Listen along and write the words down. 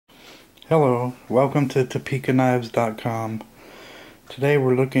Hello, welcome to TopekaKnives.com. Today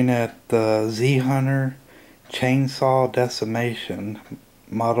we're looking at the Z-Hunter Chainsaw Decimation,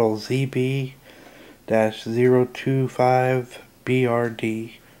 model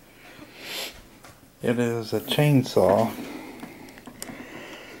ZB-025BRD. It is a chainsaw,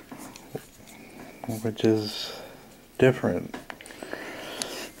 which is different.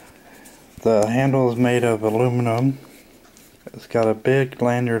 The handle is made of aluminum. It's got a big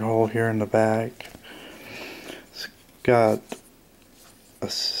lanyard hole here in the back. It's got a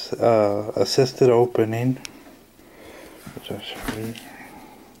assisted opening, which I'll show you.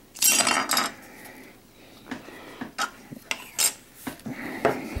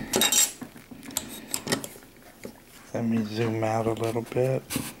 Let me zoom out a little bit.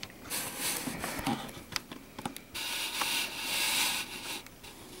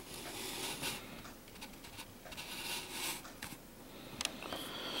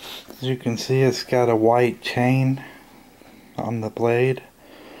 As you can see, it's got a white chain on the blade.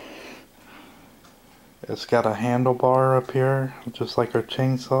 It's got a handlebar up here, just like our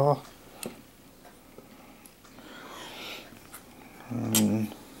chainsaw.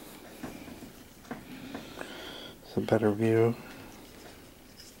 It's a better view.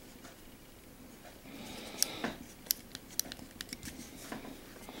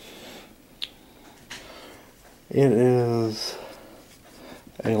 It is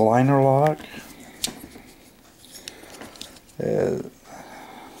a liner lock. Let's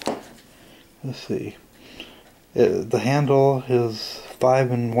see. The handle is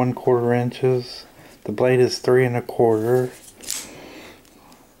 5 1/4 inches. The blade is 3 1/4.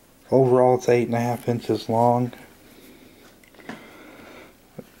 Overall, it's 8 1/2 inches long.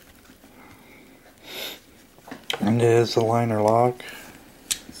 And it is a liner lock.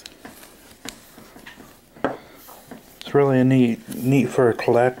 It's really neat for a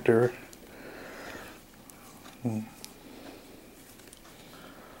collector.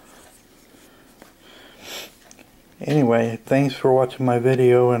 Anyway, thanks for watching my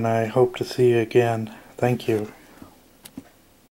video, and I hope to see you again. Thank you.